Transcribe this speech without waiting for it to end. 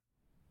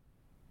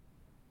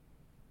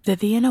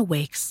Vivien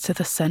awakes to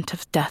the scent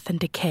of death and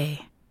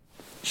decay.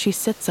 She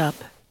sits up,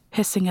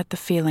 hissing at the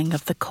feeling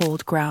of the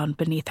cold ground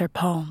beneath her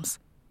palms.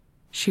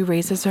 She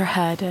raises her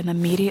head and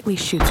immediately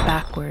shoots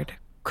backward,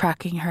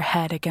 cracking her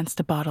head against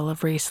a bottle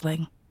of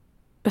Riesling.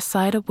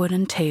 Beside a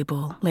wooden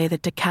table lay the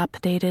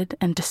decapitated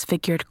and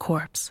disfigured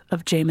corpse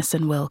of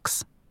Jameson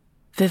Wilkes.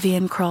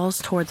 Vivien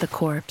crawls toward the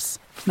corpse,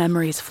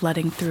 memories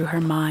flooding through her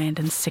mind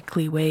in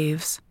sickly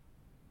waves.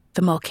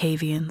 The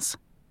Malkavians,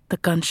 the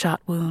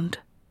gunshot wound,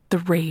 the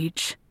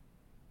rage.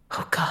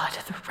 Oh God,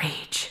 the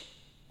rage.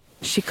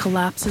 She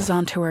collapses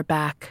onto her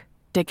back,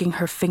 digging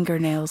her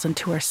fingernails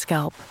into her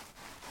scalp.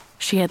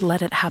 She had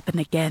let it happen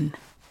again.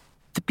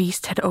 The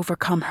beast had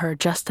overcome her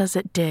just as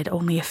it did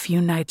only a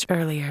few nights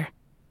earlier.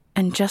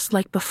 And just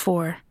like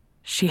before,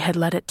 she had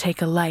let it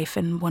take a life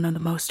in one of the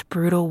most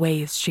brutal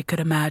ways she could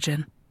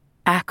imagine.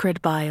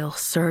 Acrid bile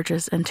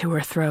surges into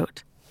her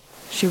throat.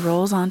 She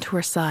rolls onto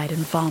her side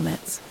and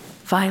vomits,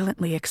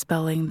 violently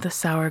expelling the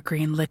sour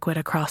green liquid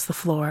across the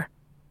floor.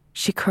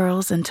 She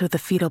curls into the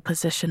fetal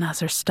position as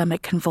her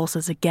stomach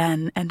convulses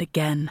again and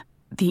again,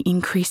 the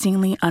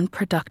increasingly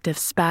unproductive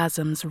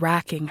spasms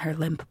racking her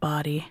limp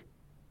body.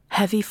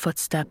 Heavy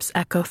footsteps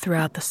echo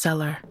throughout the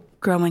cellar,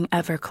 growing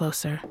ever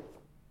closer.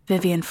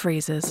 Vivien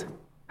freezes,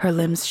 her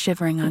limbs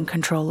shivering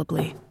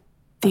uncontrollably.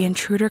 The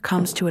intruder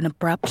comes to an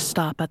abrupt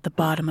stop at the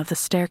bottom of the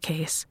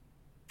staircase.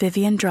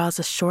 Vivien draws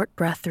a short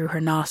breath through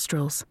her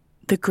nostrils,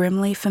 the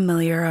grimly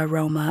familiar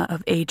aroma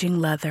of aging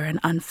leather and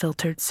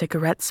unfiltered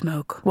cigarette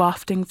smoke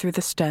wafting through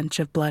the stench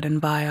of blood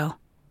and bile.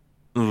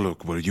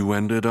 Look where you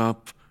ended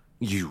up.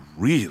 You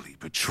really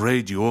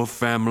betrayed your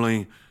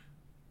family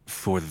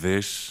for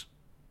this?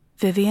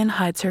 Vivien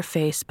hides her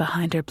face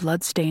behind her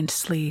blood-stained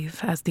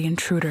sleeve as the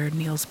intruder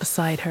kneels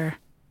beside her.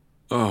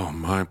 Oh,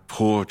 my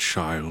poor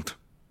child.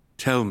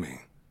 Tell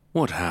me,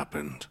 what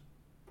happened?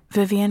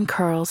 Vivien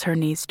curls her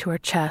knees to her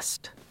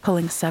chest,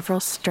 pulling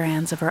several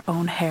strands of her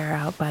own hair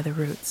out by the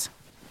roots.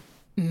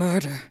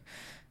 Murder.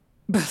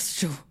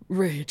 Bestial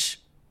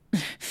rage.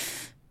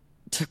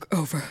 Took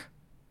over.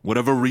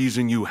 Whatever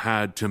reason you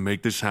had to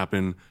make this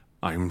happen,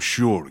 I'm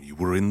sure you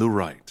were in the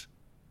right.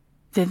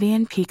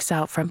 Vivien peeks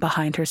out from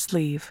behind her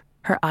sleeve,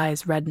 her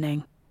eyes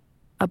reddening.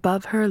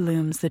 Above her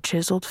looms the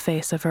chiseled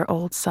face of her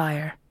old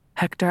sire,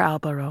 Hector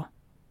Albaro.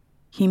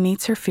 He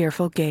meets her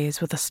fearful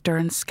gaze with a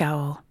stern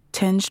scowl,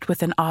 tinged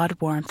with an odd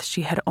warmth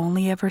she had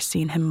only ever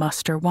seen him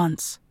muster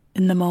once,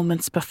 in the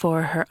moments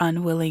before her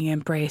unwilling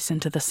embrace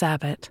into the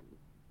Sabbat.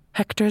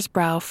 Hector's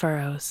brow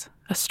furrows,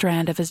 a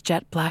strand of his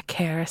jet-black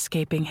hair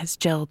escaping his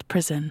gelled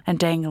prison and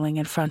dangling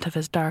in front of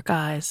his dark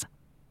eyes.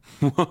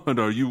 What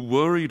are you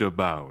worried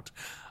about?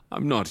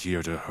 I'm not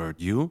here to hurt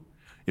you.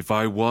 If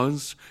I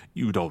was,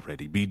 you'd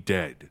already be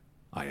dead.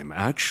 I am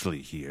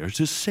actually here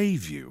to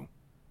save you.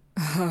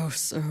 How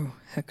so,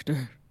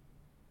 Hector?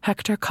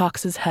 Hector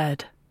cocks his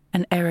head,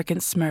 an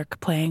arrogant smirk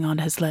playing on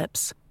his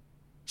lips.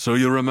 So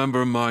you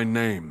remember my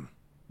name.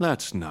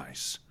 That's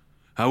nice.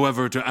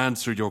 However, to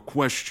answer your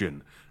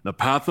question, the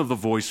Path of the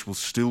Voice will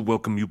still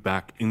welcome you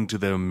back into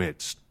their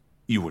midst.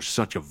 You were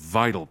such a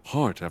vital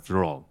part,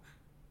 after all.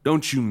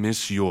 Don't you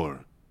miss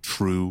your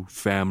true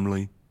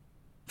family?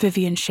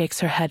 Vivien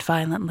shakes her head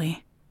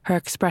violently, her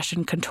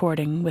expression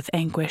contorting with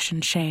anguish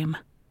and shame.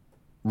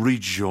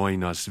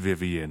 Rejoin us,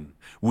 Vivien.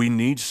 We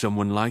need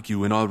someone like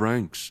you in our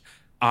ranks.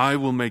 I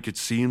will make it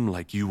seem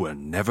like you were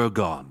never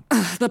gone.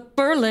 The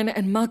Berlin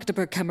and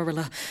Magdeburg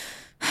Camarilla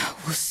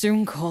will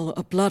soon call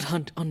a blood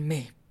hunt on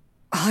me.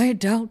 I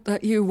doubt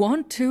that you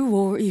want to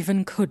or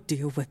even could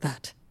deal with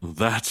that.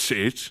 That's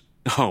it?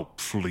 Oh,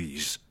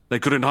 please. They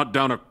couldn't hunt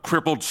down a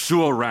crippled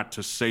sewer rat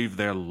to save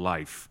their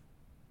life.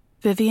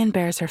 Vivien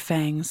bares her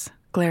fangs,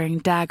 glaring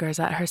daggers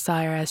at her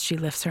sire as she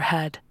lifts her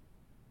head.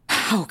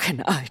 How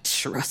can I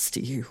trust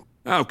you?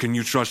 How can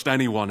you trust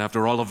anyone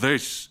after all of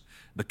this?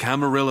 The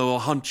Camarilla will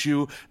hunt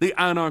you. The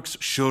Anarchs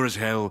sure as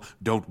hell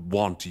don't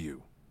want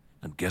you.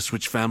 And guess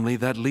which family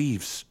that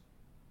leaves?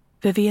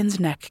 Vivien's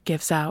neck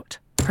gives out,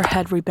 her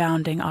head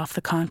rebounding off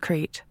the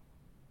concrete.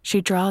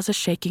 She draws a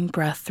shaking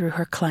breath through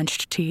her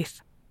clenched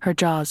teeth, her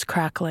jaws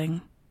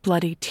crackling,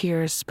 bloody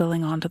tears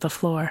spilling onto the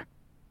floor.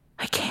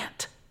 I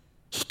can't.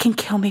 He can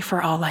kill me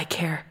for all I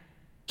care.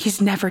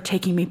 He's never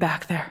taking me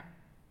back there.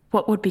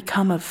 What would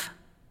become of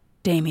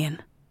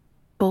Damian?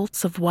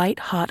 Bolts of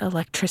white-hot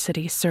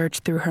electricity surge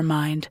through her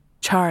mind,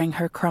 charring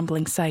her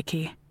crumbling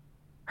psyche.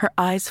 Her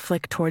eyes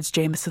flick towards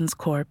Jameson's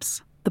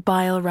corpse, the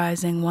bile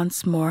rising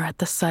once more at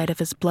the sight of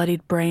his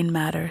bloodied brain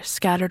matter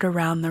scattered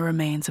around the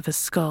remains of his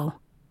skull.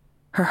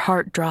 Her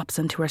heart drops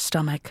into her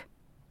stomach.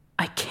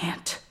 I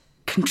can't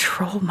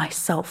control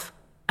myself.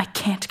 I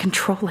can't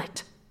control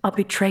it. I'll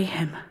betray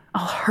him.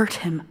 I'll hurt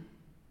him.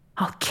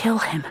 I'll kill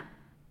him.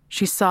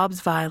 She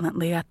sobs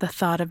violently at the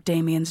thought of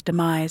Damian's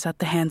demise at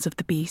the hands of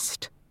the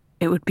beast.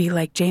 It would be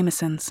like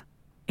Jameson's,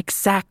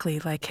 exactly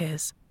like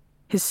his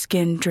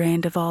skin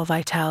drained of all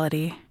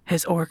vitality,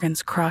 his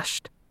organs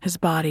crushed, his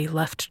body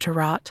left to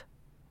rot.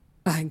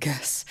 I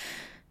guess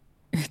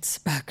it's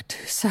back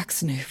to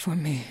Saxony for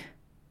me.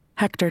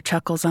 Hector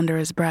chuckles under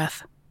his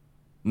breath.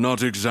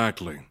 Not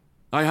exactly.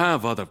 I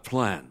have other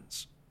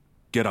plans.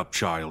 Get up,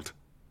 child.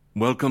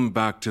 Welcome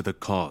back to the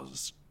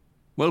cause.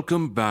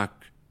 Welcome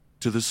back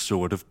to the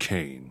Sword of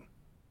Cain.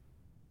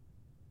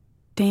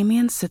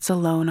 Damian sits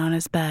alone on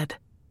his bed,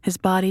 his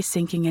body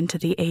sinking into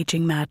the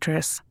aging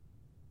mattress.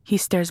 He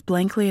stares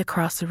blankly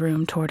across the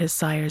room toward his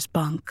sire's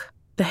bunk,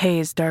 the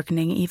haze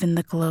darkening even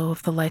the glow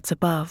of the lights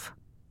above.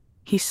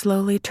 He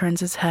slowly turns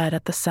his head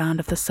at the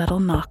sound of the subtle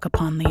knock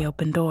upon the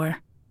open door,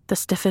 the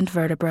stiffened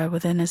vertebrae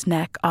within his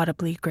neck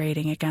audibly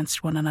grating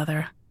against one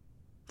another.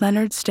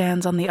 Leonard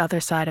stands on the other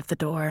side of the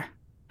door,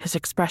 his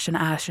expression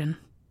ashen.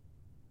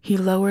 He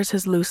lowers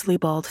his loosely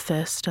balled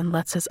fist and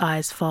lets his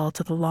eyes fall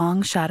to the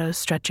long shadows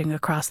stretching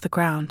across the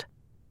ground.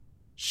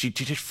 She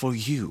did it for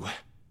you.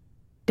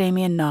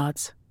 Damian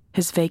nods,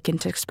 his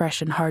vacant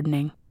expression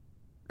hardening.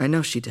 I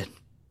know she did.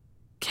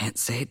 Can't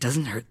say it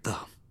doesn't hurt,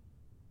 though.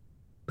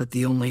 But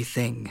the only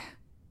thing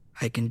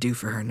I can do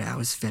for her now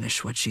is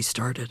finish what she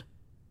started.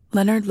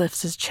 Leonard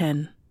lifts his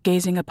chin,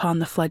 gazing upon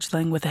the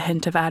fledgling with a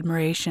hint of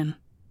admiration.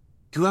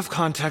 You have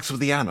contacts with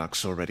the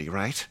Anarchs already,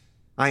 right?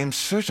 I am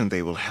certain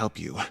they will help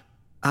you.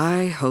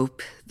 I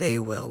hope they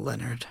will,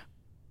 Leonard.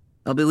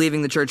 I'll be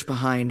leaving the church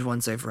behind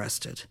once I've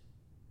rested.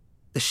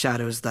 The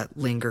shadows that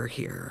linger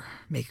here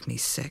make me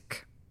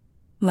sick.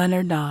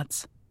 Leonard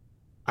nods.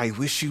 I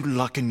wish you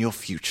luck in your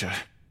future.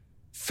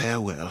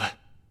 Farewell.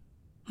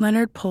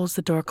 Leonard pulls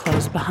the door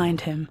closed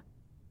behind him.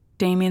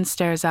 Damian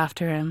stares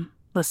after him,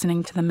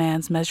 listening to the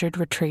man's measured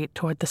retreat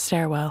toward the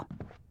stairwell.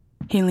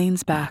 He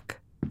leans back,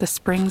 the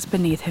springs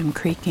beneath him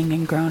creaking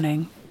and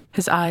groaning.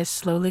 His eyes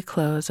slowly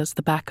close as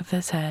the back of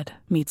his head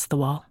meets the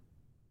wall.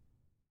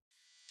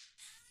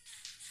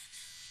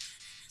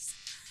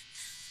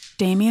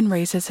 Damian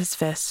raises his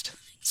fist,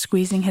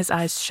 squeezing his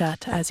eyes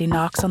shut as he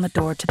knocks on the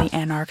door to the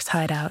Anarch's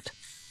hideout.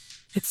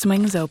 It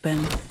swings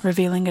open,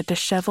 revealing a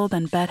disheveled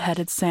and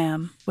bedheaded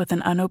Sam with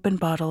an unopened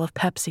bottle of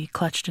Pepsi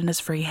clutched in his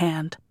free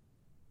hand.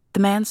 The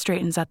man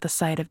straightens at the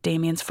sight of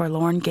Damian's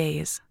forlorn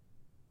gaze.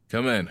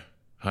 Come in.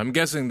 I'm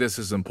guessing this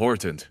is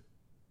important.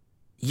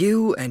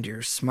 You and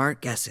your smart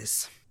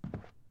guesses.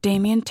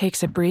 Damian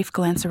takes a brief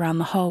glance around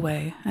the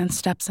hallway and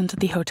steps into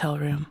the hotel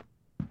room.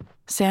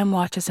 Sam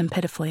watches him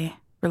pitifully,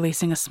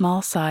 releasing a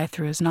small sigh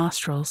through his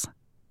nostrils.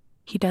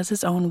 He does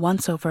his own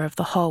once-over of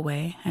the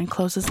hallway and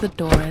closes the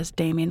door as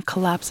Damian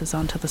collapses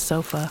onto the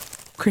sofa,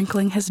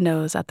 crinkling his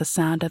nose at the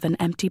sound of an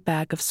empty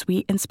bag of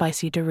sweet and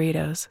spicy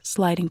Doritos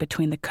sliding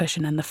between the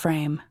cushion and the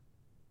frame.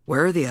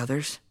 Where are the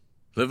others?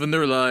 Living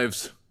their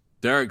lives.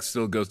 Derek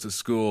still goes to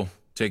school,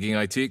 taking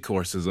IT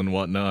courses and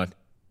whatnot.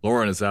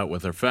 Lauren is out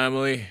with her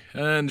family,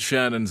 and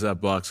Shannon's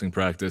at boxing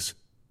practice.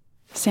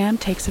 Sam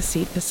takes a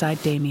seat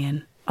beside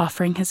Damian,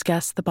 offering his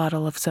guest the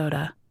bottle of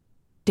soda.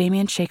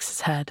 Damian shakes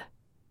his head.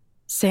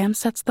 Sam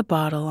sets the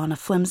bottle on a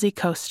flimsy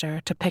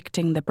coaster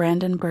depicting the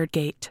Brandenburg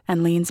Gate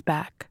and leans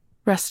back,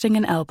 resting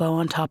an elbow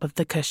on top of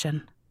the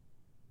cushion.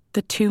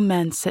 The two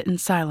men sit in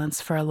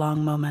silence for a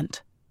long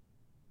moment.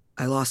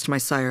 I lost my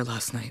sire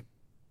last night.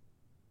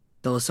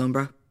 De la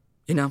Sombra,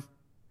 you know?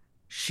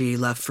 She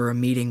left for a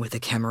meeting with a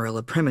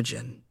Camarilla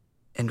Primogen,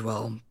 and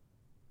well,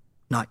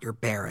 not your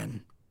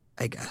Baron,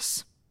 I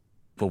guess.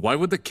 But why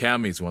would the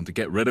Cammies want to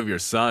get rid of your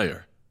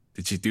sire?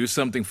 Did she do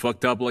something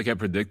fucked up like I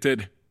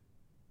predicted?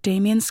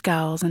 Damian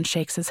scowls and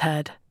shakes his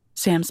head,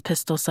 Sam's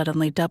pistol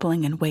suddenly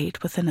doubling in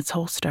weight within its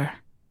holster.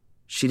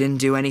 She didn't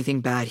do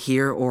anything bad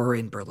here or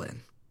in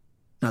Berlin.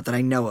 Not that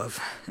I know of,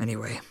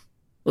 anyway.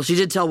 Well, she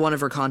did tell one of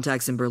her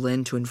contacts in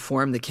Berlin to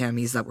inform the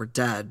Cammies that we're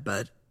dead,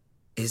 but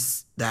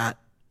is that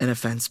an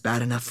offense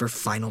bad enough for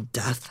final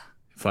death?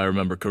 If I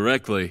remember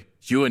correctly,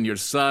 you and your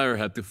sire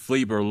had to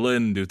flee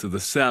Berlin due to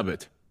the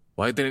Sabbat.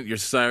 Why didn't your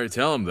sire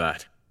tell him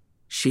that?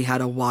 She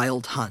had a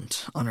wild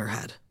hunt on her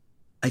head.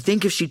 I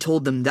think if she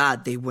told them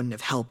that, they wouldn't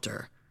have helped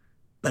her.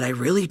 But I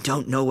really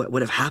don't know what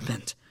would have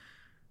happened.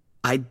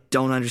 I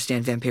don't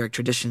understand vampiric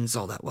traditions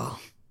all that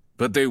well.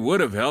 But they would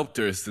have helped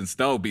her since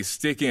that would be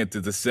sticking it to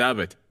the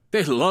Sabbat.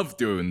 They love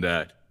doing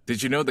that.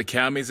 Did you know the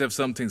Cammies have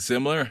something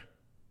similar?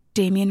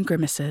 Damian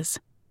grimaces.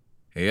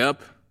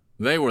 Yep,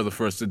 they were the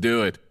first to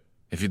do it.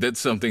 If you did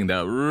something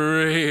that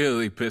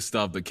really pissed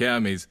off the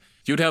Cammies,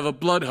 you'd have a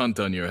blood hunt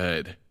on your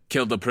head.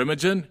 Killed a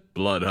Primogen?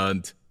 Blood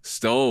hunt.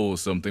 Stole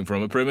something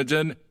from a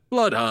Primogen?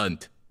 Blood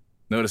hunt.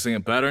 Noticing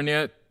a pattern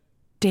yet?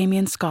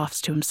 Damian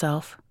scoffs to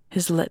himself,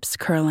 his lips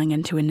curling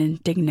into an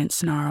indignant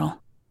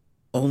snarl.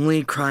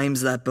 Only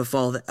crimes that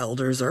befall the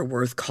elders are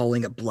worth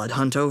calling a blood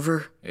hunt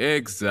over?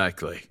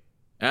 Exactly.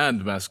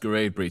 And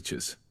masquerade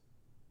breaches.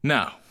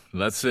 Now,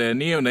 let's say a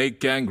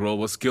neonate gangrel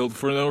was killed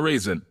for no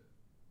reason.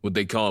 Would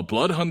they call a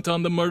blood hunt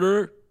on the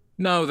murderer?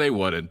 No, they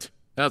wouldn't.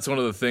 That's one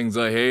of the things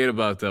I hate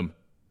about them.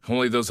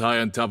 Only those high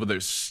on top of their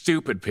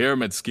stupid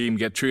pyramid scheme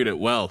get treated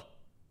well.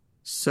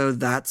 So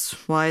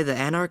that's why the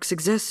Anarchs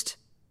exist?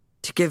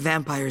 To give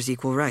vampires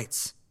equal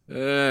rights?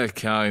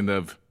 Kind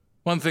of.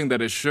 One thing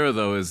that is sure,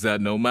 though, is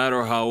that no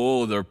matter how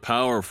old or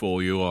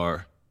powerful you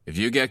are, if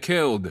you get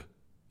killed,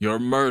 your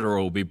murderer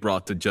will be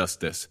brought to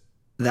justice.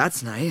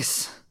 That's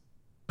nice.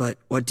 But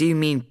what do you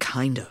mean,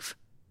 kind of?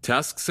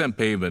 Tasks and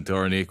payment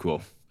aren't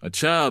equal. A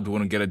child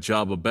wouldn't get a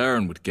job a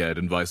baron would get,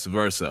 and vice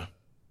versa.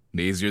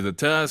 The easier the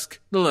task,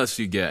 the less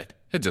you get.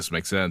 It just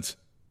makes sense.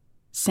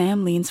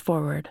 Sam leans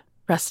forward,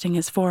 resting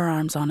his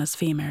forearms on his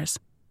femurs.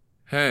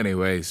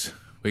 Anyways,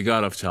 we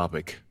got off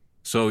topic.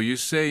 So you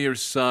say your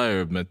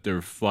sire met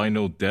their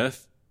final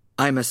death?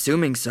 I'm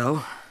assuming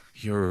so.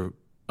 You're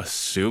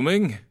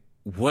assuming?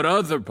 What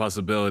other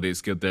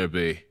possibilities could there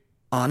be?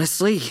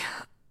 Honestly,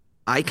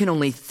 I can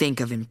only think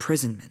of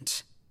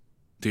imprisonment.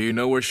 Do you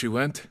know where she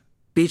went?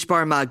 Beach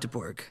Bar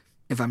Magdeburg,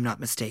 if I'm not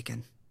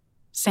mistaken.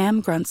 Sam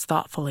grunts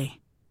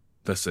thoughtfully.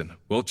 Listen,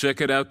 we'll check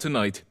it out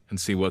tonight and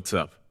see what's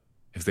up.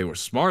 If they were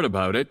smart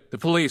about it, the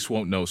police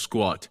won't know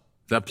squat.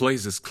 That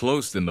place is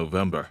closed in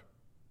November.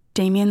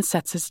 Damian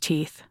sets his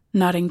teeth,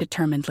 nodding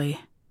determinedly.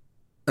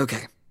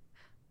 Okay.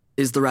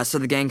 Is the rest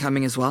of the gang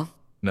coming as well?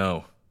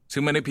 No.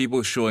 Too many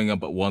people showing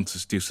up at once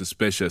is too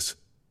suspicious.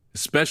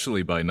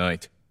 Especially by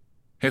night.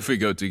 If we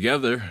go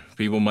together,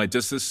 people might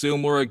just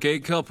assume we're a gay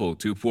couple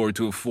too poor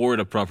to afford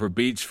a proper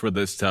beach for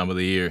this time of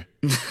the year.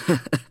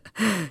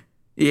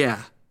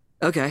 Yeah.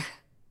 Okay.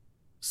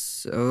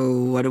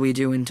 So what do we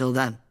do until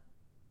then?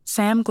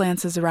 Sam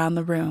glances around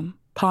the room,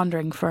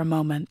 pondering for a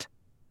moment.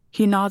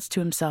 He nods to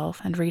himself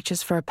and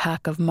reaches for a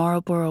pack of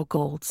Marlboro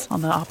Golds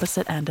on the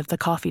opposite end of the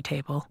coffee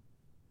table.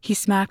 He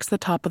smacks the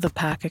top of the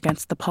pack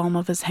against the palm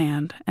of his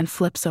hand and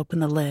flips open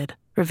the lid,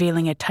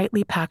 revealing a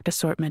tightly packed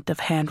assortment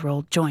of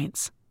hand-rolled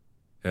joints.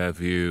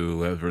 Have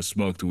you ever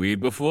smoked weed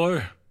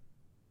before?